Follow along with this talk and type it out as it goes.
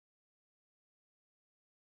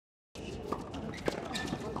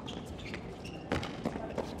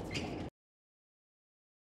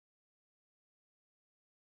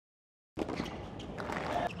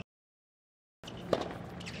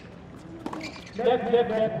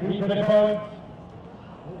Left, 3 points.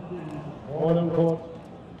 All on court.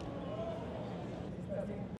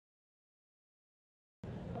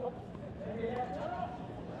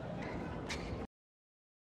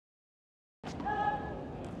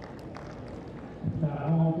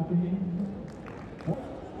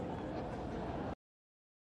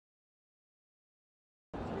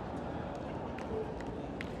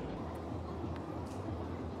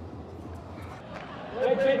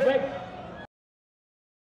 Wait.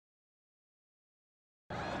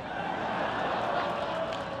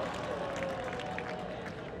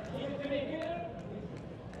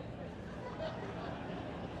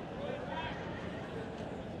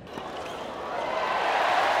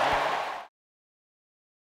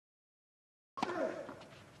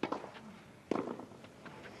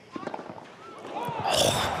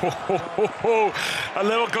 A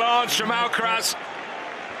little glance from Alcaraz.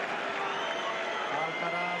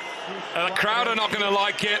 The crowd are not going to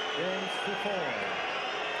like it.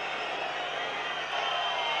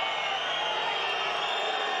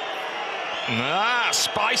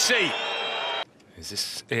 Spicy. Is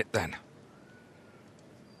this it then?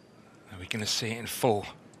 Are we going to see it in full?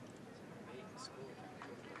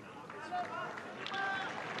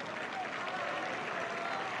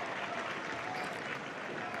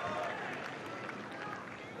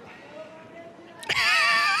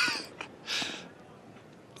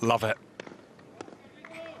 Love it.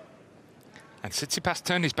 And Tsitsipas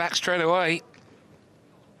turned his back straight away.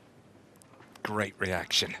 Great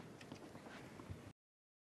reaction.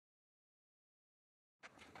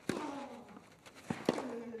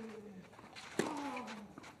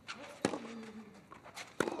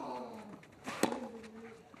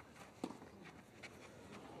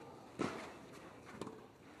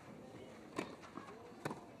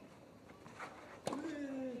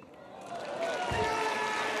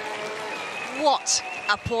 What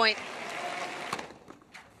a point.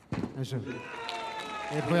 I'm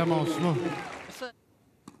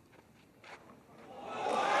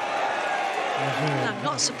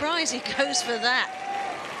not surprised he goes for that.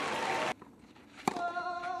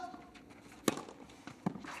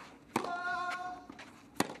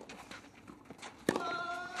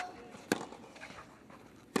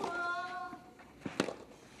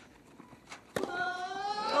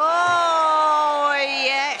 Oh,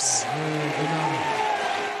 yes.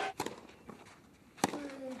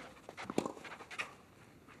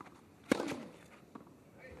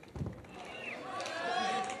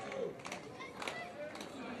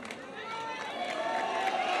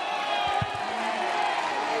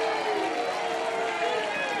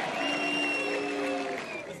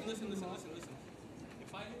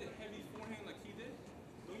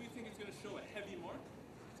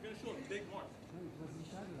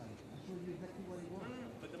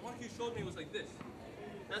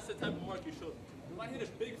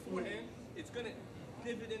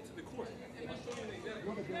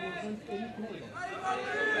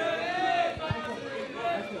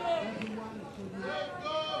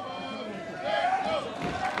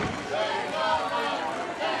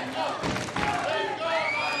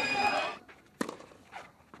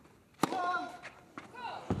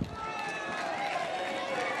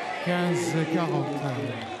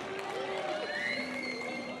 15-40.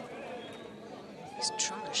 He's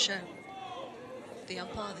trying to show the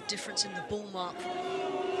umpire the difference in the ball mark.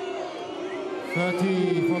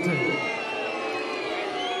 30-40.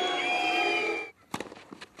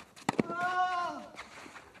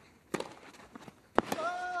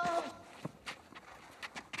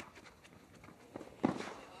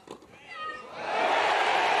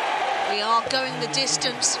 We are going the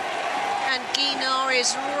distance, and Guinar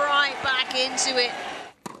is right back into it.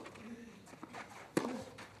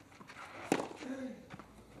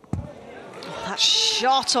 Oh, that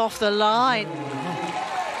shot off the line.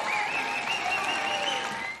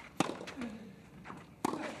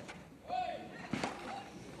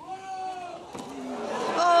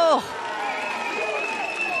 Oh!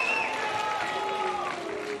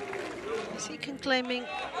 Is he claiming?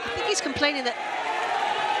 I think he's complaining that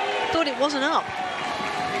thought it wasn't up.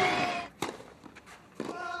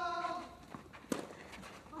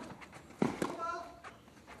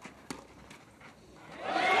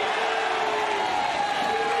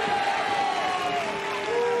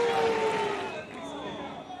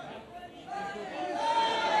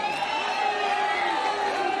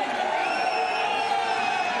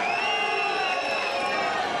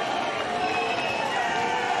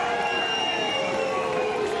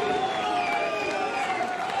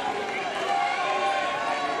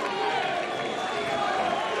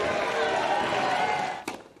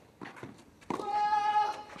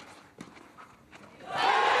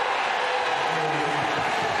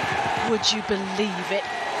 Would you believe it?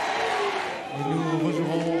 Et nous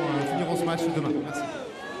finirons ce match demain. Merci.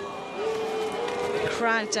 The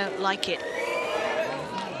crowd don't like it.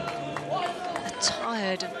 A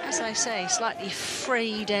tired and, as I say, slightly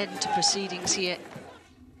frayed end to proceedings here.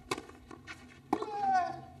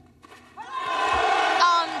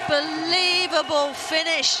 Unbelievable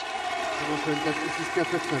finish.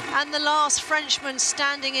 And the last Frenchman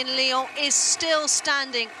standing in Lyon is still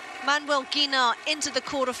standing. Manuel Guinard into the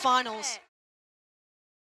quarterfinals.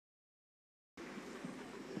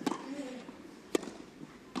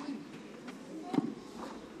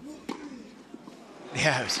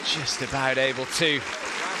 Yeah, I was just about able to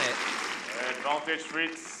run it. Advantage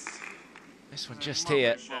Fritz. This one just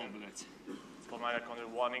here. For my corner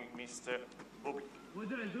warning, Mr. Book. What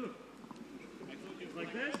did I do? I told you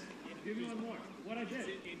like this. Give me one more. What I did?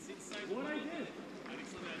 What I did?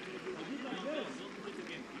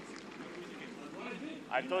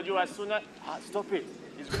 I told you as soon as... stop it.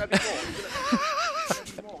 It's gonna be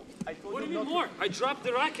more. I told What do you you mean not more? I dropped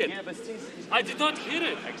the racket. Yeah, but still... I did not hit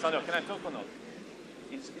it. Alexander, can I talk or not?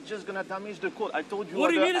 It's just gonna damage the court. I told you... What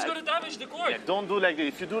do you mean it's gonna damage the court? Yeah, don't do like this.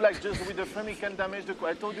 If you do like just with the frame, it can damage the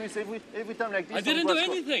court. I told you it's every time like this. I didn't do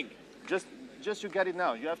anything. Just you get it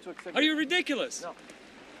now. You have to accept Are it. you ridiculous? No.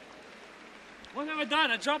 What have I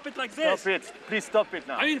done? I drop it like this. Stop it. Please stop it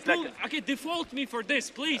now. I mean, It's like okay, default me for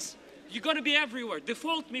this, please. You're gonna be everywhere.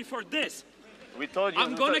 Default me for this. we told you...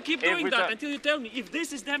 I'm gonna keep doing every that time. until you tell me if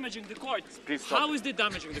this is damaging the court. Please stop How it. is it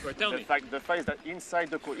damaging the court? Tell me. The fact is that inside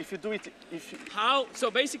the court, if you do it... How?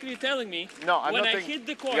 So basically you're telling me No, I'm when not I saying- hit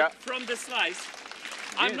the court Yeah. from the slice,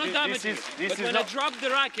 I'm not this damaging is- it. this But is when I not- drop the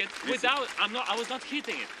racket without, I was not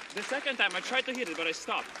hitting it. The second time I tried to hit it, but I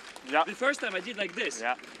stopped. Yeah. The first time I did like this.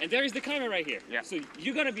 Yeah. And there is the camera right here. Yeah. So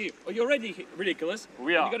you're gonna be, you're already ridiculous.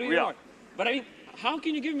 We are, You're gonna be we are. more. But I mean, how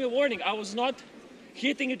can you give me a warning? I was not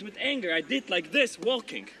hitting it with anger. I did like this,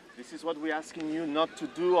 walking. This is what we're asking you not to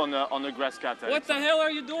do on a grass cat. What the hell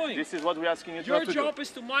are you doing? This is what we're asking you Your not to job do.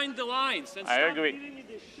 is to mind the lines and I stop agree. giving me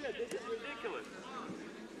this shit. This is ridiculous.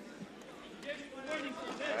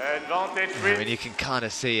 Advantage I Fritz. mean, you can kind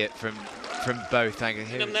of see it from both angles.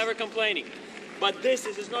 Here I'm never complaining, but this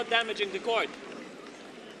is not damaging the court.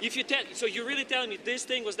 If you tell, so you're really telling me this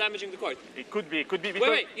thing was damaging the court? It could be because...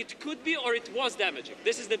 Wait, it could be or it was damaging.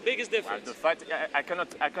 This is the biggest difference. The fact, I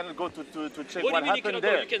cannot go to check What do you mean what you happened cannot go?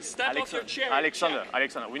 there. You can step off your chair and Alexander, check.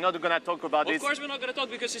 Alexander, we're not gonna talk about Of this. course we're not going to talk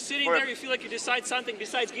because you're sitting For- there, you feel like you decide something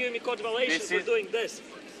besides giving me code violations for is- doing this.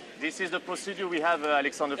 This is the procedure we have,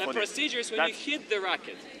 Alexander, The for this. procedure is when you hit the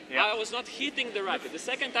racket. Yeah. I was not hitting the racket. The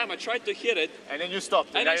second time I tried to hit it, And then you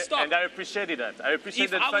stopped. And I stopped. And I appreciated that. I appreciate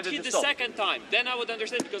if the I fact would that you hit the stopped. second time, then I would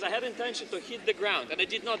understand because I had intention to hit the ground and I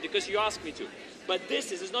did not because you asked me to. But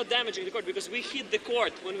this is not damaging the court because we hit the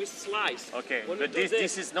court when we slice. Okay, When we but do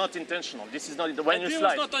this is not intentional. This is not when and you this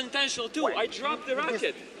slide. was not intentional too. Wait. I dropped the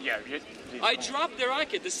racket. Yeah, I dropped the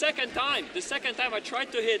racket the second time. The second time I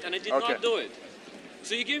tried to hit and I did Okay. not do it.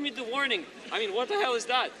 So you give me the warning. I mean, what the hell is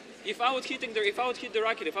that? If I would hit the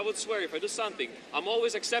racket, if I would swear, if I do something, I'm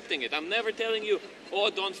always accepting it. I'm never telling you, oh,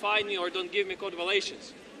 don't find me or don't give me code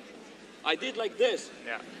violations. I did like this.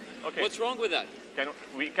 Yeah. Okay. What's wrong with that?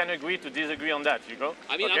 We can agree to disagree on that, you go?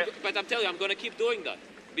 I mean, okay? but I'm telling you, I'm going to keep doing that.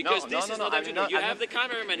 Because this is not engineering. You have the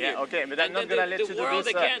cameraman here. Okay, but I'm and not then going to let you the do world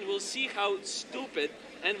this. again will see how stupid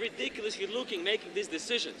and ridiculous you're looking making these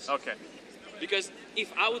decisions. Okay. Because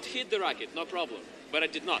if I would hit the racket, no problem. But I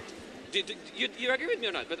did not. You agree with me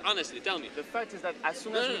or not? But honestly, tell me. The fact is that as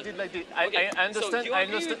soon No, as no, we no. did like this, Okay, I understand. so you I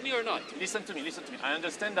agree understand. with me or not? Listen to me. I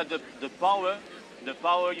understand that the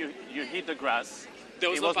power you hit the grass. There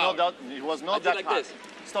was it no was power. not that. It was I not did that like hard. this.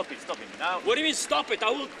 Stop it. Now. What do you mean stop it? I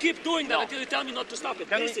will keep doing that No. until you tell me not to stop it.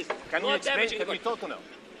 Can This we is can we not explain? damaging Can the we court. talk or no?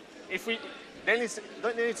 If we then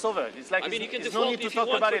it's over. It's like I mean, you can it's no default need me to if you talk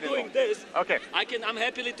want about for it doing anymore. this. Okay. I'm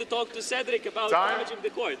happily to talk to Cedric about Time. damaging the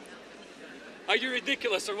court. Are you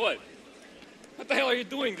ridiculous or what? What the hell are you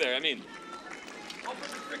doing there? I mean,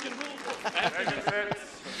 freaking rule.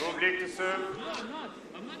 Oblique to serve. No,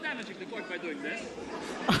 I'm not damaging the court by doing this.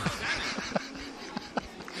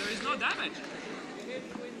 There is no damage.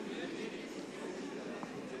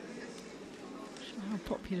 How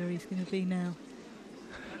popular he's going to be now.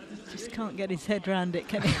 Just can't get his head around it,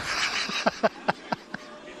 can he?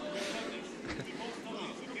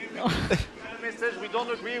 Message, we don't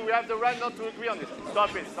agree. We have the right not to agree on this.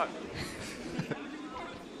 Stop it. Stop.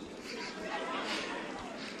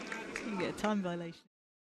 He's going to get a time violation.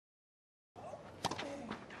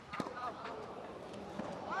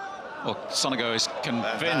 Well, Sonego is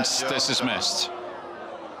convinced this is missed.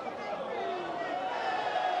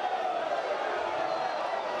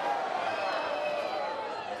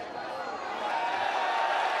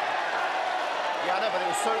 but it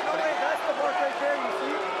was so... No, wait, that's the mark right there, you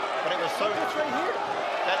see? But it was so... It's right here.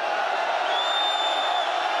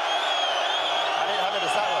 I didn't have it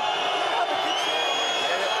as that one.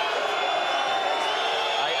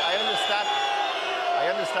 I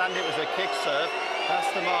understand it was a kick serve. That's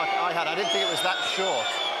the mark I had. I didn't think it was that short.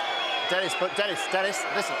 Dennis,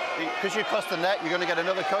 listen, because you crossed the net, you're going to get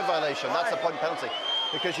another code violation. That's a point penalty.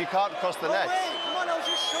 Because you can't cross the net. Wait, come on, I was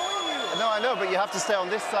just showing you. No, I know, but you have to stay on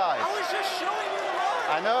this side. I was just showing you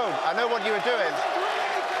the mark. I know what you were doing.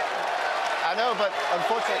 I know, but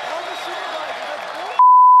unfortunately...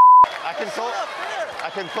 I can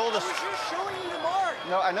call this... I was just showing you the mark.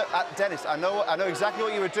 No, I know, Dennis, I know exactly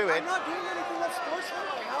what you were doing. I'm not doing anything that's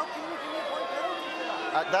sportsmanlike. How can you give me a point penalty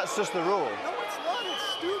for that? That's just the rule. No, it's not. It's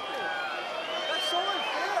stupid. That's so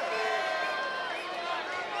unfair.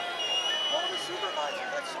 Call the supervisor.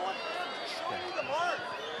 That's so unfair. I'm just showing you the mark.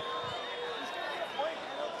 He's giving me a point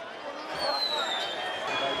penalty.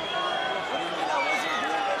 What do you mean I wasn't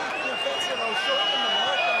doing anything offensive? I was showing him the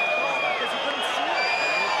mark on the ball because he couldn't see it.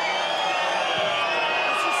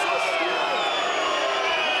 This is so stupid.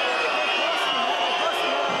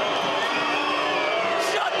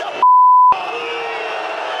 Shut the f***!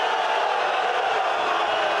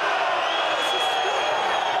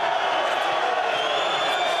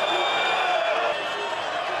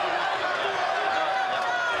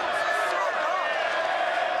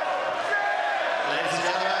 Ladies and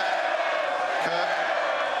gentlemen,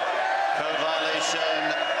 code violation,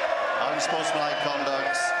 unsportsmanlike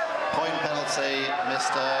conduct, point penalty,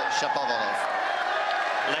 Mr. Shapovalov.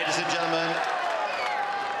 Ladies and gentlemen,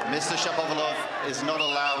 Mr. Shapovalov is not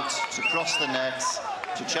allowed to cross the net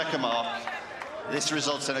to check a mark. This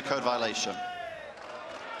results in a code violation.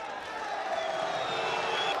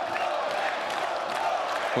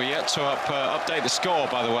 We're yet to update the score,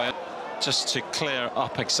 by the way, just to clear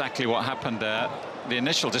up exactly what happened there. The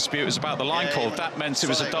initial dispute was about the line call. That meant it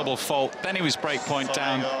was a double fault. Then he was break point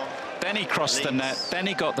down. Then he crossed the net. Then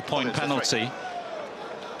he got the point penalty.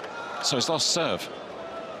 So he's lost serve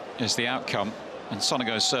is the outcome. And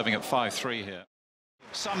Sonego is serving at 5-3 here.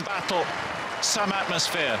 Some battle, some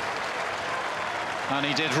atmosphere. And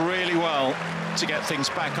he did really well to get things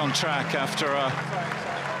back on track after a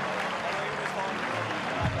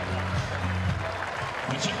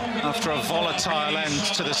volatile end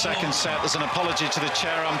to the second set. There's an apology to the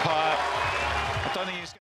chair umpire. I don't think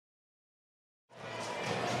he's...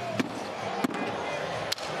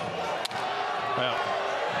 Well,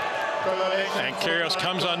 and Kyrgios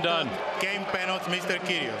comes undone. Game penalty, Mr.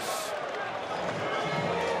 Kyrgios.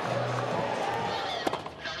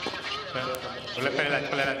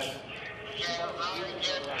 Relax.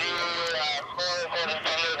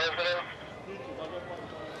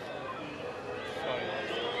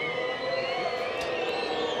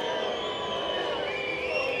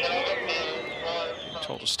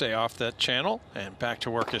 Told to stay off that channel and back to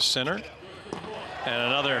work as center. And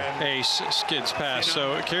another ace skids past.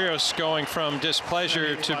 So Kyrgios going from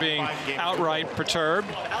displeasure to being outright perturbed.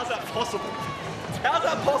 How's that possible? How's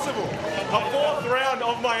that possible? A fourth round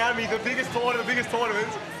of Miami, the biggest tournament.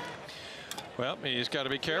 Well, he's got to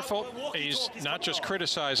be careful. He's not just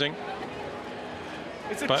criticizing.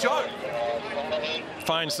 It's a but joke.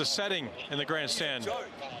 Finds the setting in the grandstand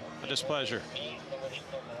a displeasure.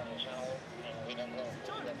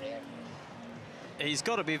 He's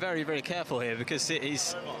got to be very, very careful here because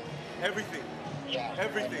he's... Everything.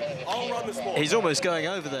 I'll run the sport. He's almost going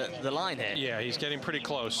over the line here. Yeah, he's getting pretty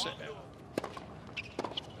close.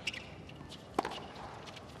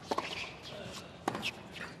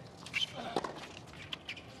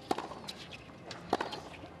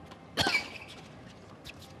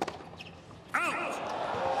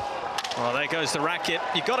 Well, there goes the racket.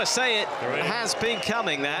 You've got to say it has been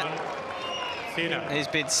coming, that. He's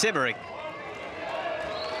been simmering.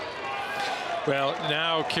 Well,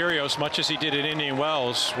 now Kyrgios, much as he did at Indian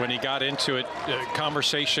Wells when he got into it,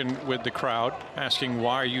 conversation with the crowd, asking,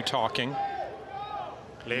 why are you talking?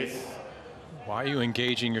 Please. Why are you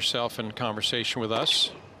engaging yourself in conversation with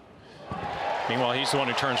us? Meanwhile, he's the one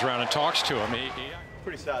who turns around and talks to him.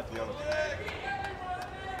 Pretty sad, to be honest.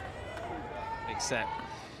 Big set.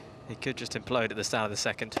 He could just implode at the start of the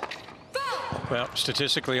second. Well,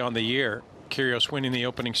 statistically on the year, Kyrgios winning the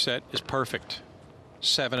opening set is perfect.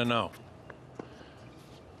 7-0.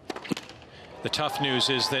 The tough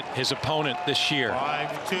news is that his opponent this year,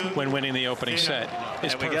 when winning the opening set,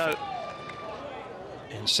 is perfect.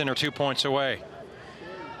 And Sinner 2 points away.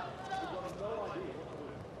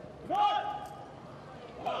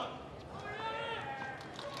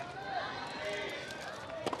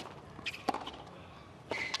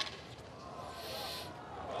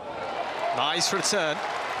 Nice return.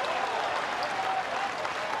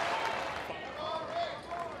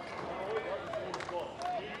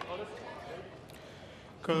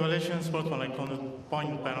 Congratulations, sportsmanlike on the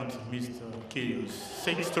point penalty, Mr. Kyrgios.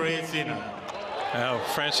 6-3 Zina. Now,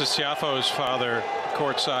 Francis Tiafoe's father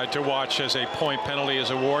courtside to watch as a point penalty is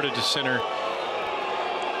awarded to Sinner.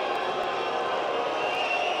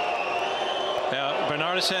 Now,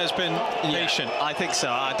 Bernardus has been patient. I think so.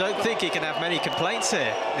 I don't think he can have many complaints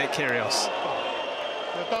here, Nick Kyrgios.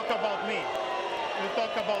 You talk about me. You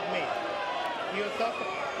talk about me. You talk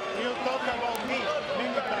about me.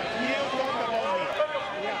 Many times. You talk about me.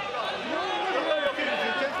 Yeah.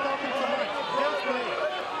 You're just talking too much. Just play.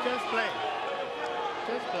 Just play.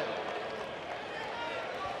 Just play.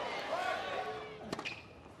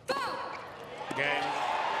 Game.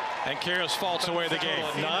 And Kyrgios faults away the game.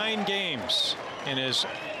 9 games in his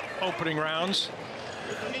opening rounds.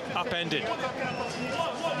 Upended. What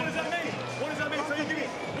does that mean? What does that mean? So you give me,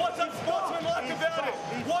 what's unsportsmanlike about it?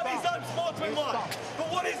 What is unsportsmanlike? But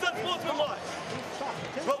what is unsportsmanlike?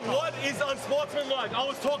 But what is unsportsmanlike? I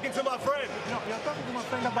was talking to my friend. No, you're talking to my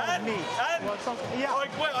friend about me. And you're talking, yeah,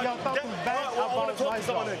 like, wait, you're talking bad I want about to talk to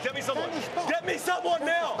someone. Get me someone. Get me someone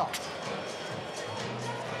now.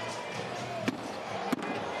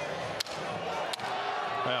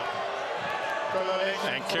 Well,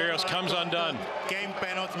 and Kyrgios comes undone. Game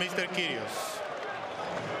penalty, Mr. Kyrgios.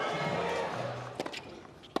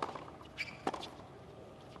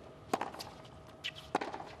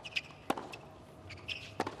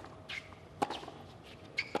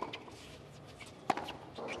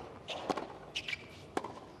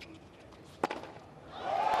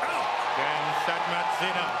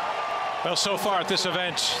 Well, so far at this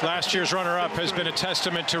event, last year's runner-up has been a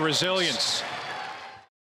testament to resilience.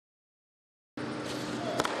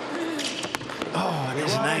 Oh, and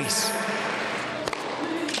it's an ace.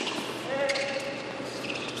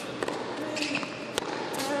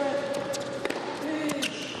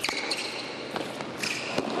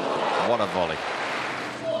 What a volley.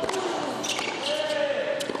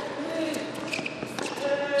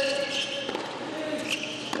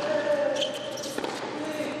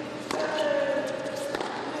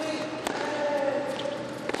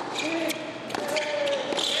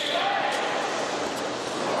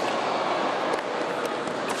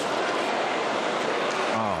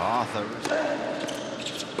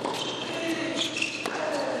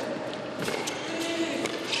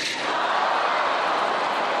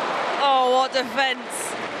 Oh, what defence.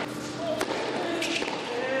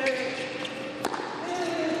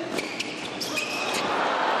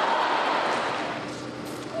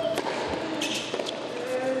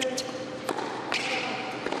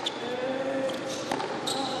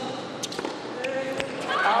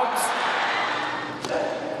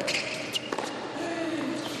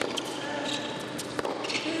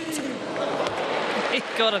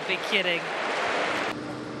 You've got to be kidding.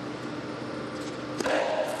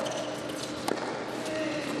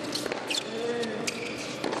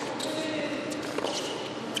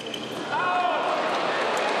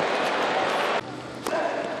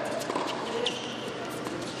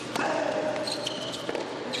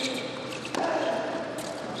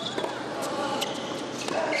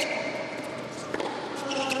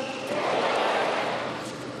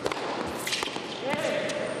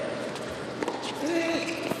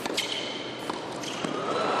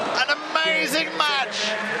 Amazing match.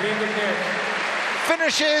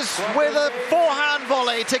 Finishes with a forehand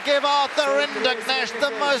volley to give Arthur Indeknesh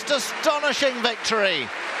the most astonishing victory.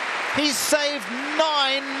 He's saved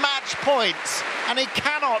 9 match points and he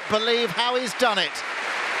cannot believe how he's done it.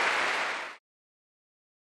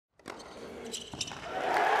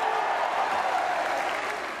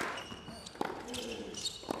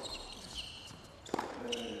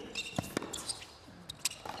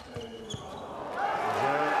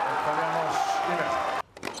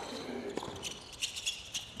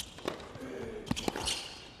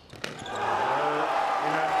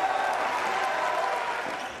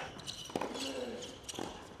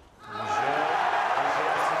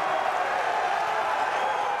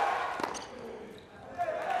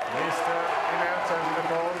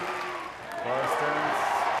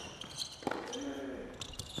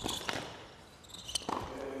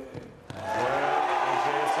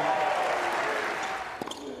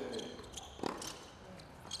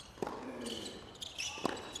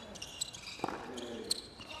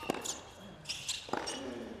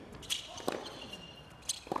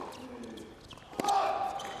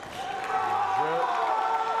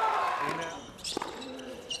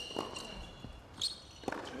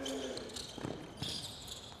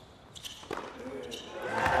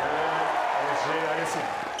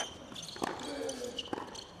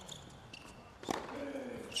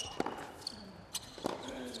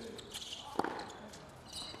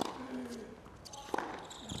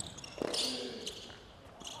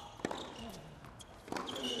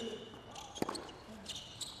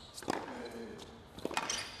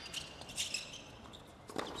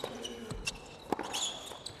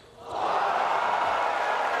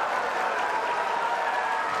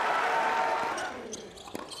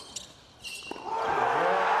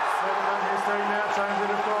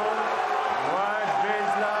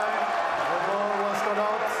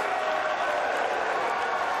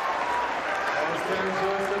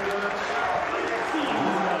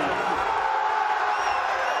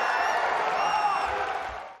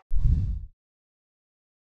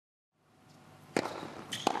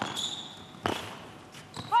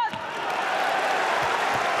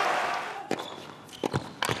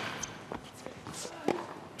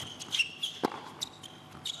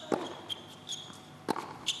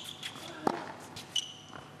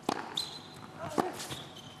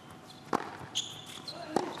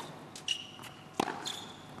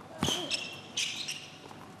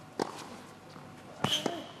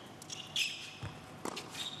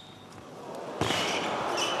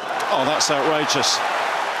 That's outrageous.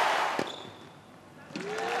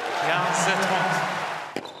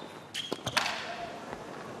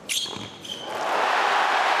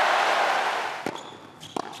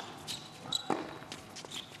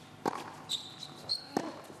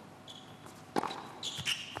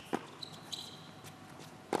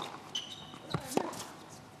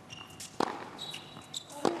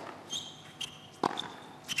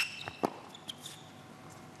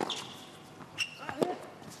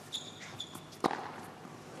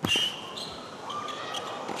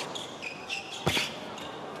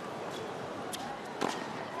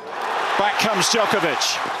 Back comes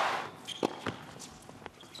Djokovic.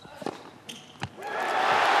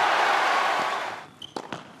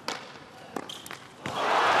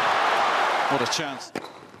 What a chance.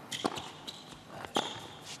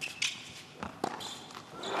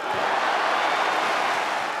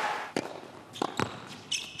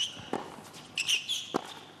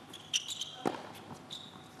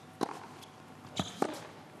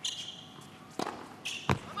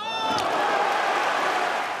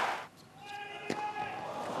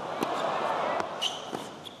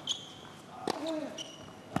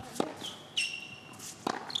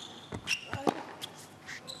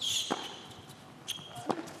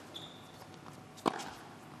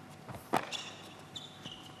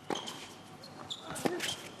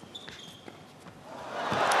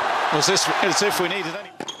 Was this as if we needed any?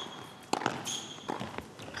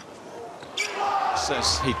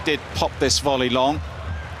 Says he did pop this volley long.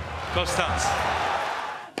 Constance.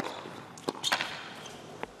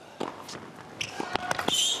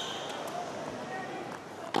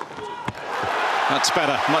 That's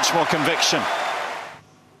better, much more conviction.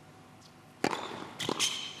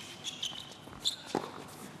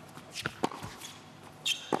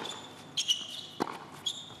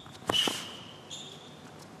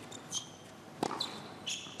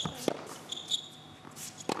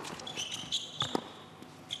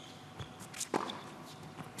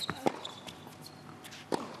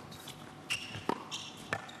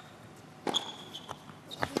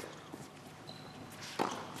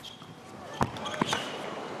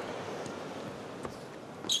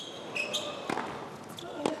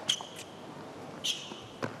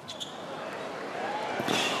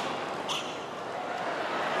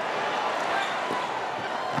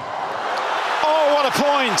 What a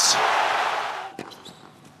point!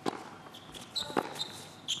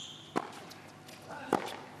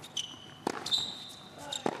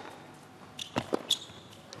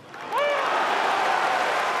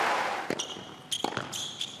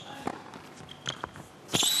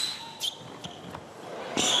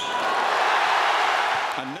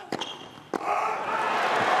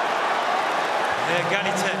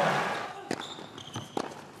 Égalité.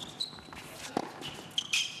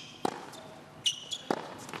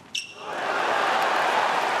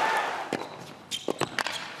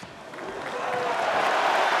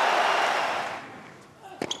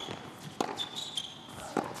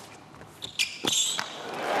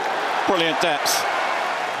 Brilliant depth.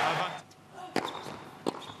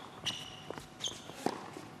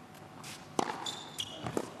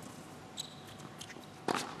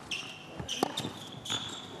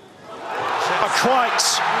 A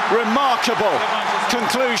quite remarkable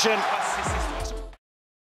conclusion.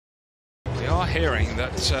 We are hearing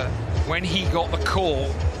that when he got the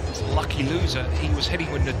call, lucky loser, he was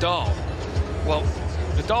heading with Nadal. Well,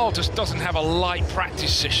 Nadal just doesn't have a light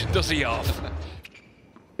practice session, does he, Arf?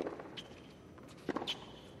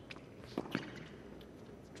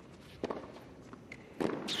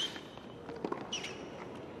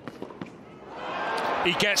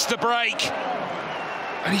 He gets the break,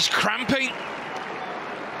 and he's cramping.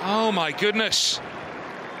 Oh my goodness.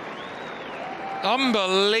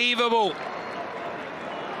 Unbelievable.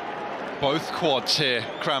 Both quads here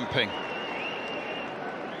cramping.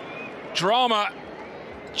 Drama,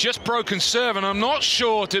 just broken serve, and I'm not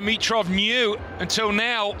sure Dimitrov knew until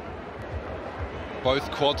now. Both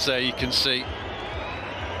quads there, you can see.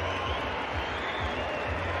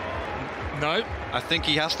 No. I think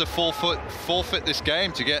he has to forfeit this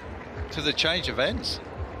game to get to the change of ends.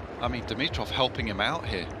 I mean, Dimitrov helping him out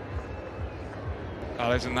here.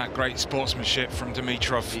 Oh, isn't that great sportsmanship from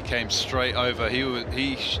Dimitrov? He came straight over.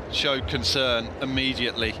 He showed concern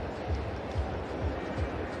immediately.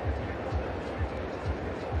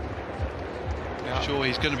 I'm sure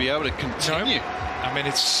he's going to be able to continue. No. I mean,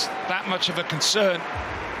 it's that much of a concern.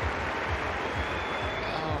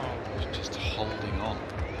 Oh, just holding on.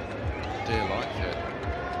 Dear life here.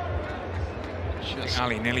 I think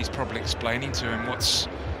Ali Nili's probably explaining to him what's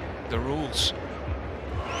the rules.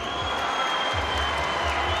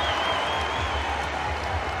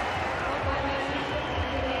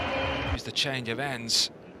 the change of ends.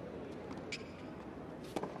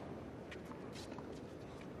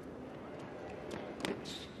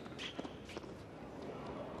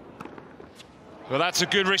 Well, that's a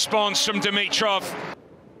good response from Dimitrov.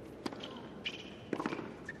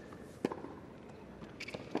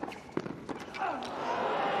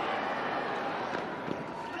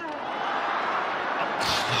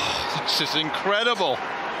 This is incredible.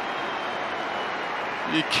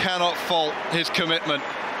 You cannot fault his commitment.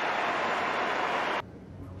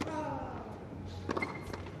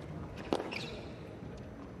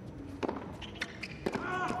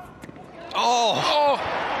 Oh!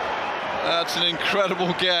 That's an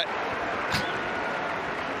incredible get.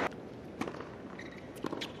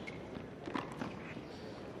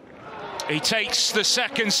 He takes the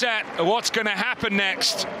second set. What's going to happen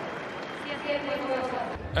next?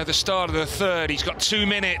 At the start of the third, he's got 2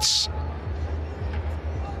 minutes.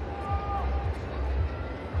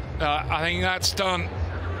 I think that's done.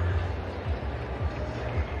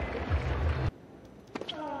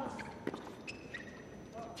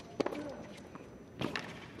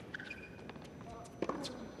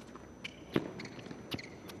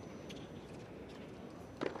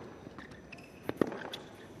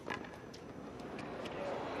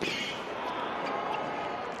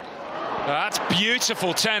 That's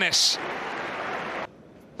beautiful tennis.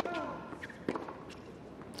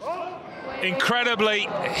 Incredibly,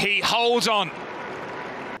 he holds on.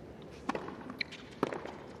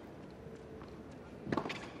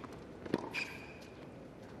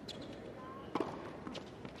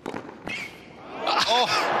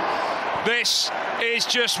 Oh, this is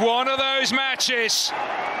just one of those matches.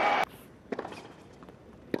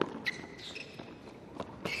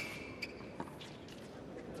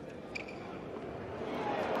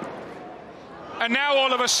 And now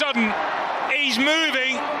all of a sudden, he's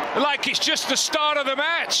moving like it's just the start of the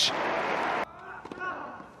match.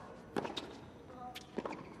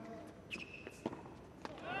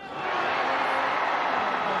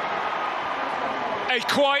 A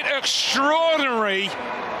quite extraordinary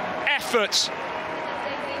effort.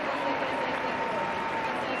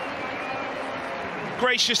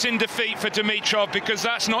 Gracious in defeat for Dimitrov, because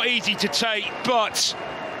that's not easy to take, but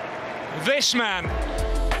this man